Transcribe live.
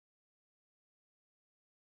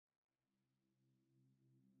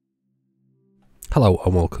Hello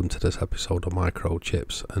and welcome to this episode of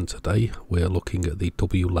Microchips, and today we're looking at the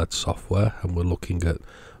WLED software and we're looking at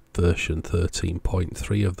version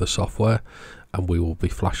 13.3 of the software, and we will be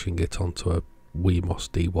flashing it onto a Wemos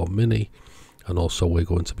D1 Mini, and also we're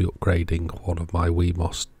going to be upgrading one of my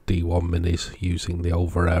Wemos D1 Minis using the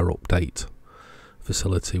over-air update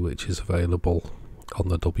facility which is available on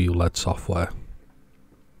the WLED software.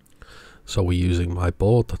 So we're using my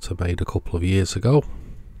board that I made a couple of years ago.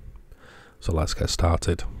 So let's get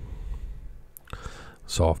started.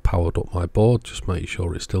 So I've powered up my board, just make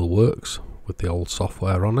sure it still works with the old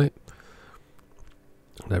software on it.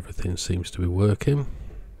 And everything seems to be working.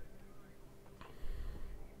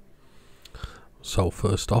 So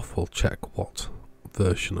first off, we'll check what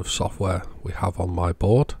version of software we have on my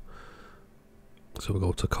board. So we'll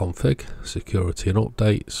go to Config, Security and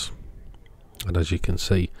Updates. And as you can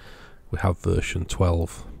see, we have version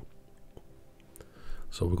 12.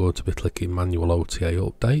 So we're going to be clicking Manual OTA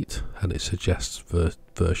Update, and it suggests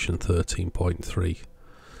version 13.3.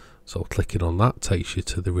 So clicking on that takes you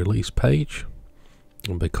to the release page,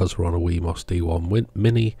 and because we're on a Wemos D1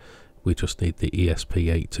 Mini, we just need the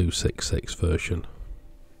ESP8266 version.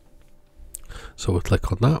 So we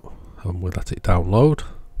click on that and we let it download.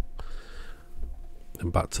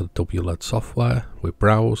 And back to the WLED software, we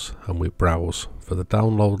browse and we browse for the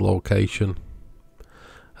download location.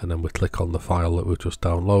 And then we click on the file that we've just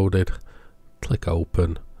downloaded, click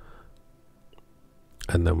open,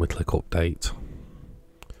 and then we click update.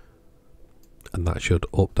 And that should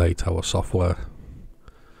update our software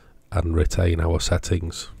and retain our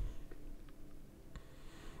settings.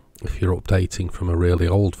 If you're updating from a really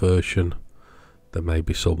old version, there may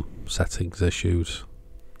be some settings issues,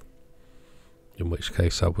 in which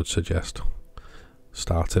case I would suggest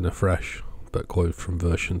starting afresh, but going from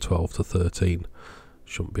version 12 to 13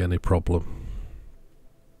 shouldn't be any problem.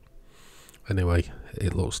 Anyway,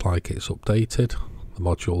 it looks like it's updated, the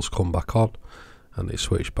modules come back on and it's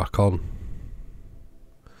switched back on.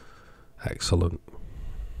 Excellent.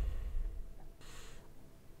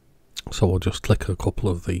 So we'll just click a couple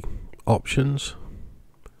of the options.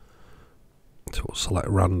 So we'll select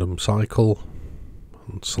random cycle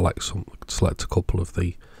and select a couple of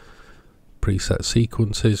the preset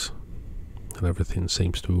sequences. And everything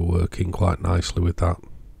seems to be working quite nicely with that.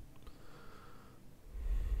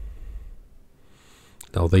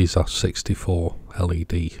 Now these are 64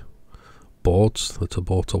 LED boards that I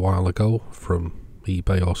bought a while ago from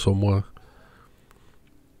eBay or somewhere,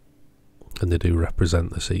 and they do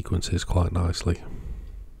represent the sequences quite nicely.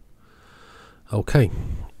 Okay,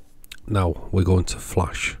 now we're going to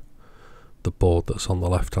flash the board that's on the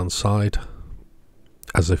left hand side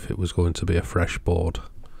as if it was going to be a fresh board.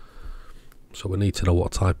 So we need to know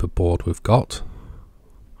what type of board we've got,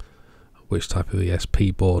 which type of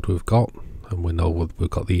ESP board we've got, and we know we've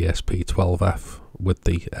got the ESP12F with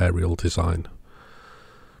the aerial design,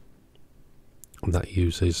 and that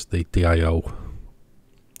uses the DIO.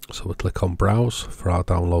 So we click on Browse for our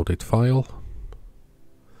downloaded file.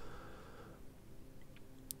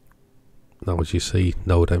 Now as you see,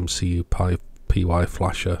 Node MCU PY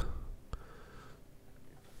Flasher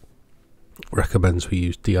recommends we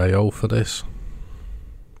use DIO for this.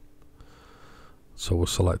 So we'll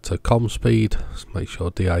select a COM speed, make sure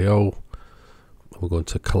DIO. We're going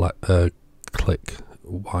to click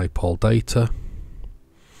wipe all data.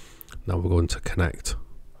 Now we're going to connect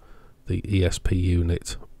the ESP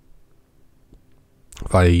unit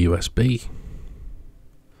via USB.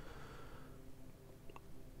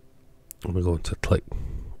 And we're going to click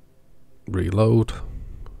reload,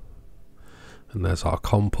 and there's our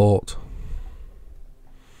COM port.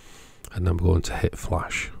 And then we're going to hit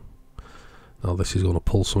flash. Now this is going to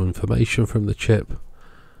pull some information from the chip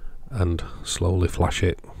and slowly flash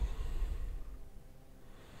it.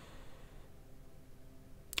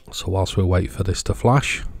 So whilst we wait for this to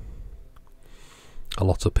flash, a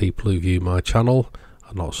lot of people who view my channel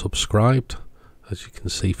are not subscribed, as you can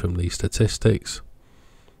see from these statistics.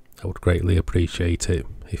 I would greatly appreciate it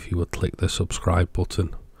if you would click the subscribe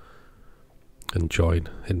button and join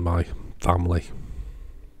in my family.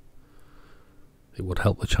 It would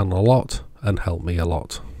help the channel a lot and help me a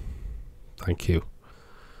lot. Thank you.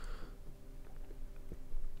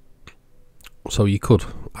 So you could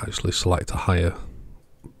actually select a higher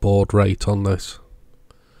board rate on this,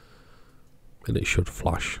 and it should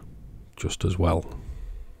flash just as well.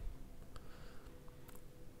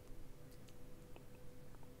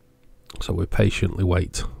 So we patiently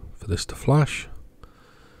wait for this to flash.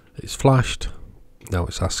 It's flashed. Now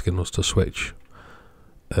it's asking us to switch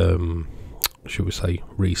should we say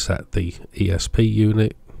reset the ESP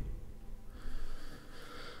unit.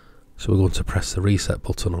 So we're going to press the reset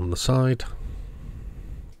button on the side,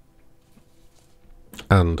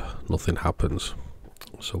 and nothing happens.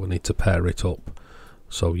 So we need to pair it up.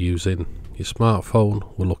 So using your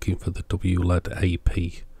smartphone, we're looking for the WLED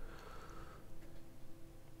AP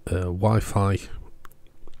Wi-Fi,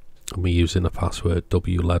 and we're using a password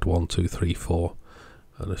WLED1234.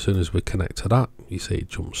 And as soon as we connect to that, you see it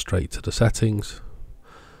jumps straight to the settings.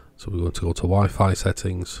 So we're going to go to Wi-Fi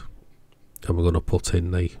settings, and we're going to put in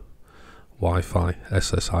the Wi-Fi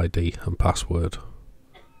SSID and password,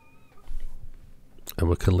 and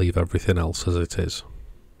we can leave everything else as it is.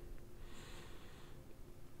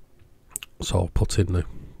 So I'll put in the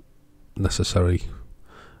necessary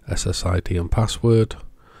SSID and password,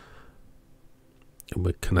 and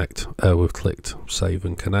we connect. We've clicked save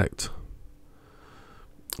and connect.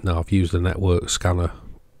 Now I've used the network scanner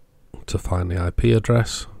to find the IP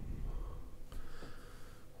address,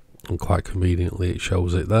 and quite conveniently it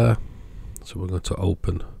shows it there. So we're going to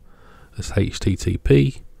open this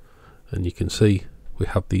HTTP, and you can see we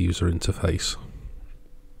have the user interface,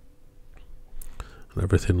 and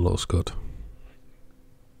everything looks good.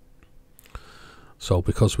 So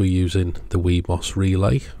because we're using the Wemos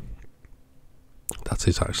relay, that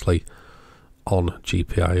is actually on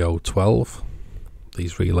GPIO 12.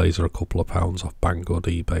 These relays are a couple of pounds off Banggood,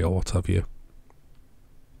 eBay, or what have you.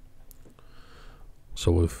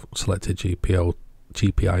 So we've selected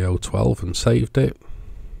GPIO 12 and saved it.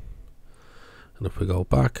 And if we go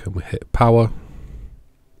back and we hit power,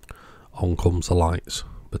 on comes the lights,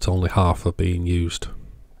 but only half are being used.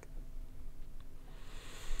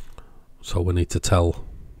 So we need to tell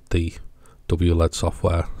the WLED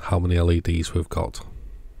software how many LEDs we've got.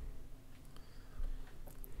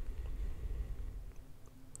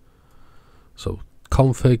 So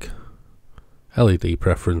config, LED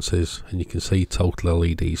preferences, and you can see total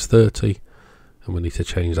LEDs 30, and we need to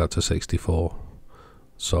change that to 64.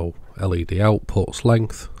 So LED outputs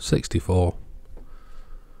length 64.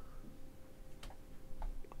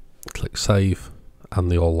 Click save, and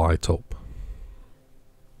they all light up.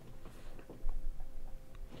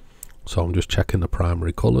 So I'm just checking the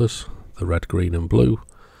primary colours, the red, green and blue,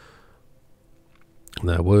 and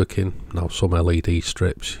they're working. Now some LED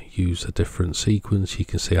strips use a different sequence. You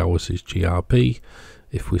can see ours is GRB.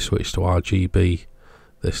 If we switch to RGB,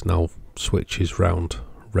 this now switches round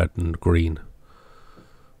red and green.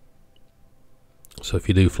 So if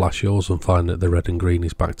you do flash yours and find that the red and green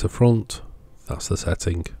is back to front, that's the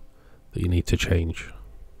setting that you need to change.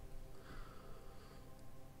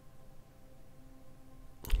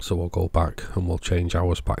 So we'll go back and we'll change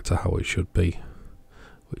ours back to how it should be,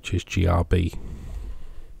 which is GRB.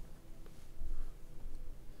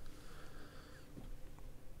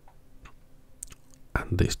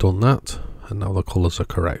 And it's done that, and now the colours are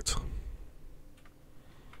correct.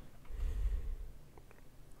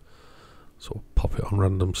 So pop it on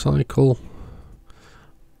random cycle,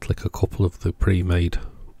 click a couple of the pre-made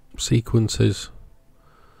sequences,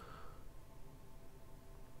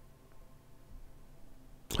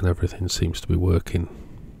 and everything seems to be working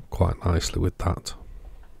quite nicely with that.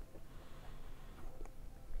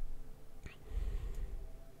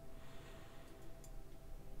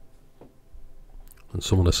 And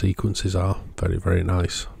some of the sequences are very, very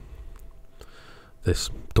nice. This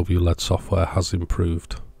WLED software has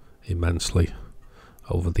improved immensely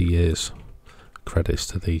over the years. Credits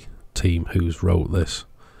to the team who's wrote this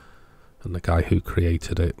and the guy who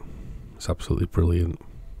created it. It's absolutely brilliant.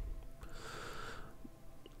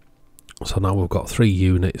 So now we've got 3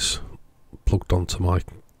 units plugged onto my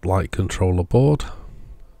light controller board,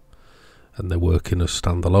 and they're working as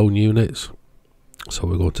standalone units. So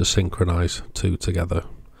we're going to synchronize 2 together.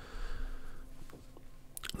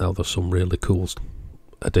 Now there's some really cool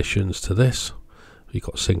additions to this. You've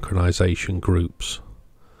got synchronization groups.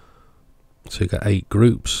 So you get 8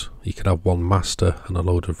 groups. You can have one master and a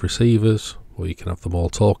load of receivers, or you can have them all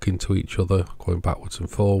talking to each other, going backwards and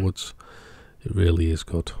forwards. It really is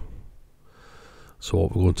good. So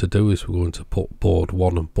what we're going to do is we're going to put board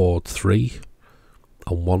 1 and board 3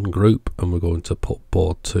 on one group, and we're going to put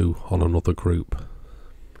board 2 on another group.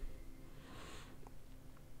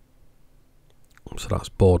 So that's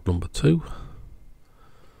board number 2.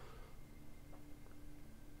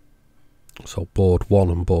 So board 1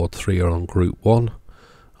 and board 3 are on group 1,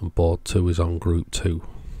 and board 2 is on group 2.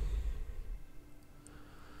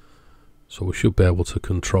 So we should be able to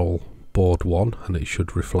control board 1, and it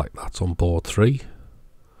should reflect that on board 3.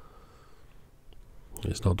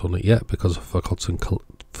 It's not done it yet because I've forgotten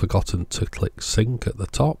to click sync at the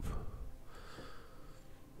top.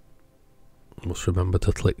 Must remember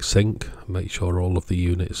to click sync and make sure all of the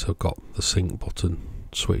units have got the sync button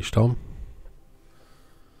switched on.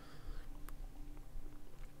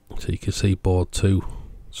 So you can see board 2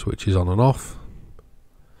 switches on and off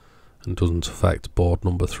and doesn't affect board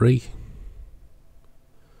number 3.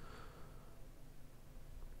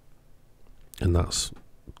 And that's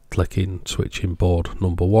clicking switching board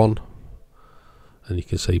number 1, and you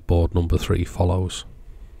can see board number 3 follows.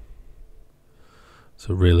 It's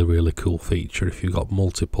a really cool feature. If you've got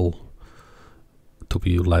multiple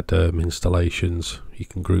WLED installations, you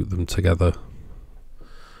can group them together,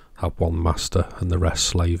 have one master and the rest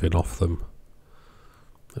slaving off them.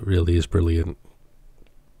 It really is brilliant.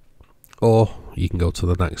 Or you can go to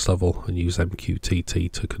the next level and use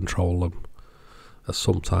MQTT to control them, as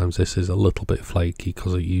sometimes this is a little bit flaky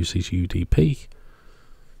because it uses UDP,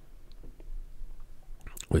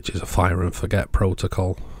 which is a fire and forget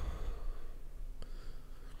protocol.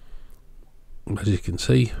 As you can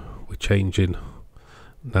see, we're changing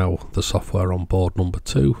now the software on board number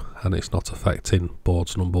 2, and it's not affecting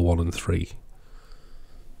boards number 1 and 3.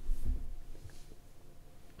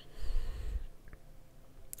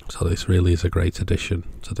 So this really is a great addition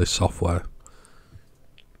to this software.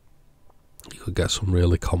 You could get some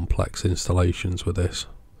really complex installations with this.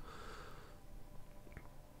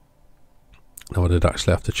 Now I did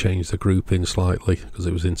actually have to change the grouping slightly because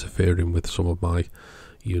it was interfering with some of my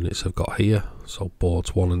units I've got here. So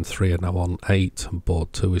boards 1 and 3 are now on 8 and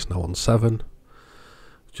board 2 is now on 7.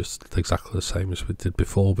 Just exactly the same as we did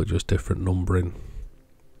before, but just different numbering.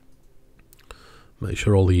 Make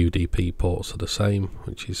sure all the UDP ports are the same,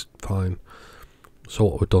 which is fine. So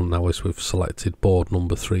what we've done now is we've selected board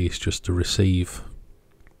number 3 is just to receive,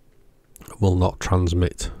 will not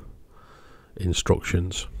transmit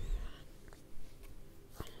instructions.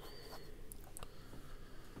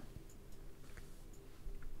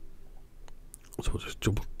 So we'll just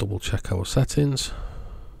double check our settings.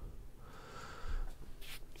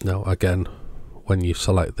 Now again, when you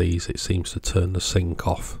select these, it seems to turn the sync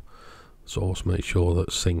off. So always make sure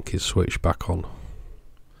that sync is switched back on,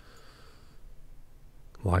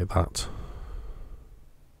 like that.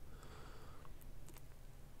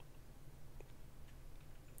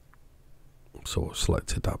 So I've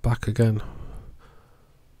selected that back again,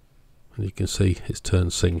 and you can see it's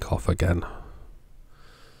turned sync off again.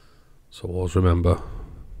 So always remember,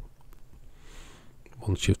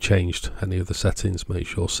 once you've changed any of the settings, make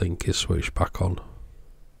sure sync is switched back on.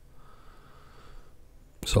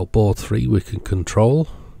 So board 3 we can control,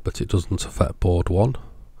 but it doesn't affect board 1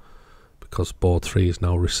 because board 3 is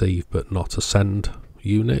now receive but not a send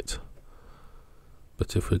unit.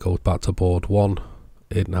 But if we go back to board 1,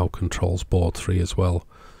 it now controls board 3 as well,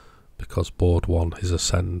 because board 1 is a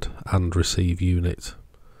send and receive unit.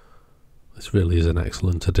 This really is an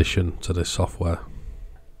excellent addition to this software.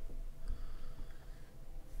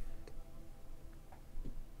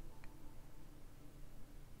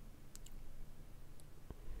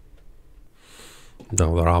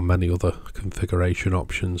 Now there are many other configuration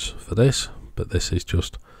options for this, but this is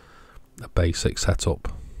just a basic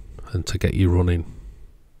setup and to get you running.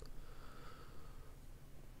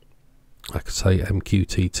 Like I say,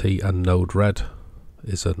 MQTT and Node-RED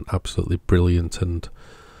is an absolutely brilliant and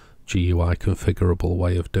GUI configurable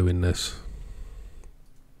way of doing this,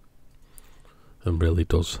 and really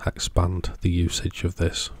does expand the usage of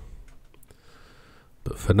this.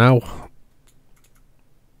 But for now,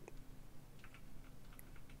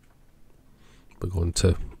 we're going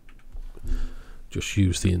to just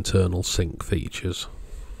use the internal sync features.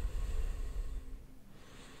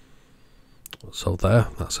 So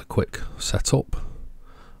that's a quick setup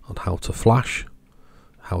on how to flash,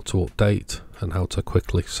 how to update, and how to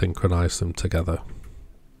quickly synchronize them together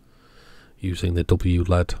using the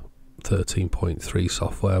WLED 13.3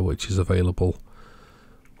 software, which is available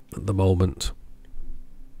at the moment.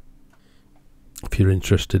 If you're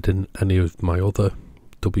interested in any of my other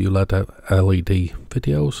WLED LED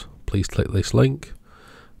videos, please click this link.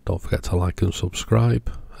 Don't forget to like and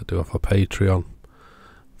subscribe. I do have a Patreon.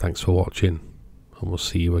 Thanks for watching, and we'll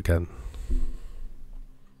see you again.